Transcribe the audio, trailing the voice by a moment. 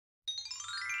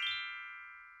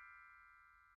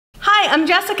I'm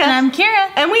Jessica. And I'm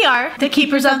Kira. And we are the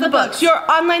Keepers of the Books, your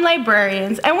online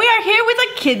librarians. And we are here with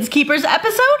a Kids Keepers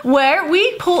episode where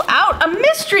we pull out a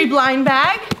mystery blind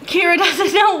bag. Kira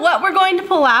doesn't know what we're going to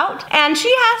pull out, and she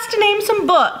has to name some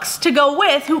books to go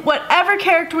with whatever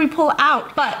character we pull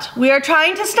out. But we are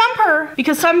trying to stump her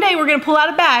because someday we're going to pull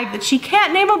out a bag that she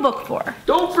can't name a book for.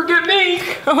 Don't forget me.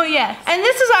 Oh, yes. And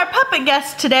this is our puppet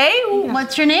guest today.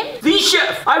 What's your name? The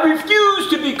Chef. I refuse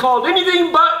to be called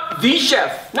anything but the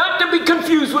Chef. Not to be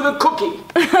confused with a cookie.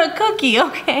 A cookie,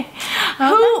 okay.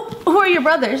 Who are your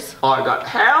brothers? I got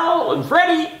Hal and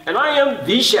Freddie, and I am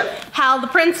the Chef. Hal the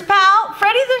principal,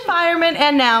 Freddie the fireman,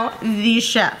 and now the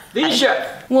chef. The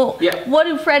Chef. Well, yeah. What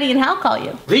do Freddie and Hal call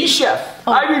you? The Chef.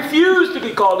 Oh. I refuse to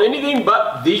be called anything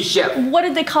but the Chef. What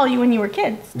did they call you when you were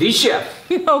kids? The Chef.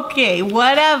 Okay,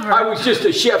 whatever. I was just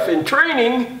a chef in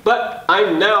training, but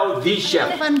I'm now the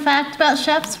Chef. Fun fact about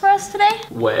chefs for us today?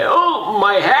 Well,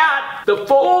 my hat, the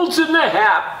folds in the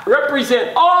hat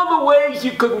represent all the ways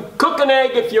you can cook an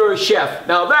egg if you're a chef.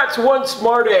 Now that's one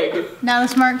smart egg. Not a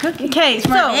smart cookie. Okay,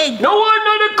 Smart so egg. No, I'm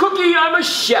not a cookie, I'm a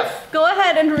chef. go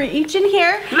ahead and reach in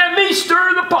here. Let me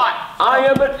stir the pot. I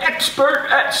am an expert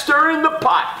at stirring the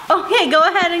pot. Okay, go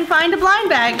ahead and find a blind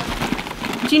bag.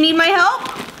 Do you need my help?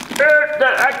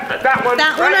 That one.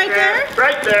 That one right there?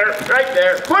 Right there, right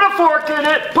there. Put a fork in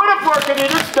it. Put a fork in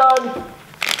it. It's done.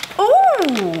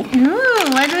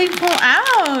 Ooh, what do we pull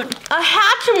out? a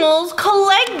Hatchimals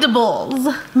collectibles.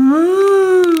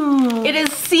 Ooh. It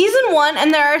is season 1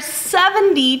 and there are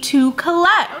 70 to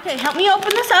collect. Okay, help me open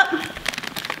this up.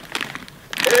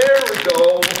 There we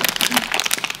go.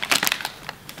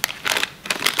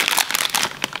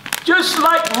 Just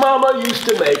like Mama used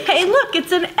to make. Hey, look,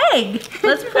 it's an egg.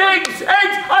 Let's put Eggs.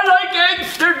 I like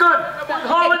eggs. They're good.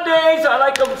 Holidays, I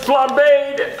like them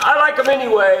flambéed. I like them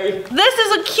anyway. This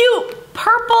is a cute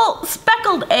purple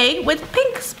speckled egg with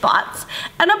pink spots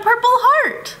and a purple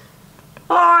heart.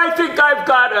 Oh, I think I've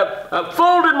got a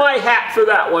fold in my hat for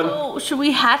that one. Oh, should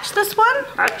we hatch this one?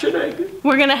 Hatch an egg.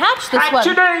 We're gonna hatch this Hatch one.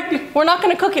 an egg. We're not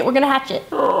gonna cook it, we're gonna hatch it.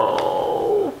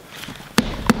 Oh.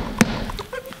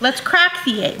 Let's crack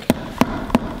the egg.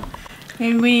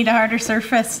 Maybe we need a harder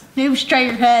surface. Maybe straight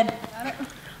your head.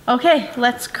 Okay,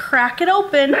 let's crack it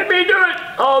open. Let me do it.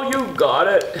 Oh, you got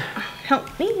it.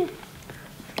 Help me.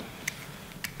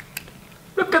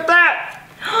 Look at that.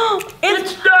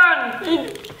 It's done.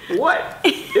 What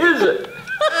is it?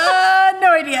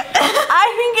 No idea.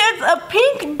 I think it's a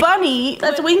pink bunny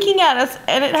that's winking at us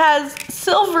and it has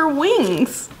silver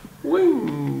wings.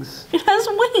 Wings. It has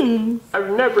wings. I've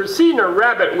never seen a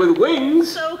rabbit with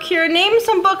wings. So, Kira, name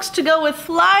some books to go with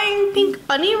flying pink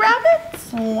bunny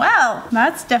rabbits. Well,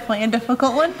 that's definitely a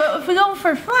difficult one. But if we go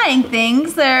for flying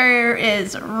things, there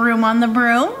is Room on the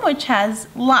Broom, which has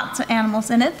lots of animals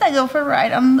in it that go for a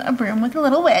ride on a broom with a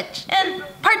little witch. And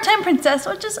Part-Time Princess,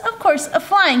 which is, of course, a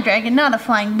flying dragon, not a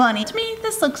flying bunny. To me,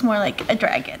 this looks more like a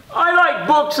dragon. I like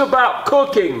books about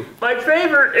cooking. My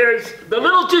favorite is The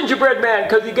Little Gingerbread Man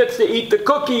because he gets to eat the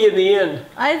cookie in the end.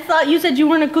 I thought you said you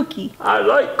weren't a cookie. I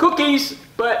like cookies,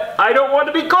 but I don't want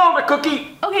to be called a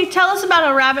cookie. Okay, tell us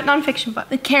about a rabbit nonfiction book.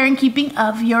 The care and keeping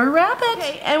of your rabbit.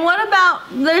 Okay, and what about,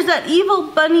 there's that evil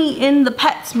bunny in the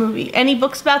Pets movie. Any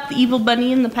books about the evil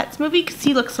bunny in the Pets movie? Because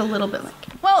he looks a little bit like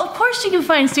him. Well, of course you can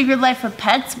find Secret Life of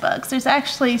Pets books. There's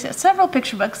actually several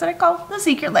picture books that are called The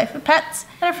Secret Life of Pets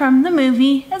that are from the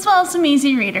movie, as well as some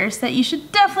easy readers that you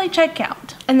should definitely check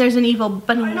out. And there's an evil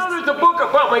bunny. I know there's a book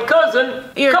about my cousin,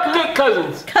 Your Cupcake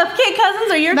Cousins. Cupcake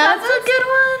Cousins are your That's cousins? a good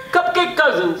one. Cupcake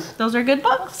Cousins. Those are good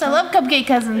books. I love Cupcake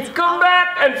Cousins. Come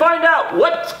back and find out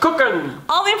what's cooking.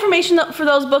 All the information for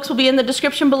those books will be in the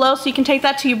description below, so you can take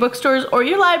that to your bookstores or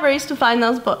your libraries to find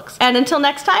those books. And until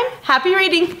next time, happy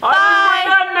reading. Bye!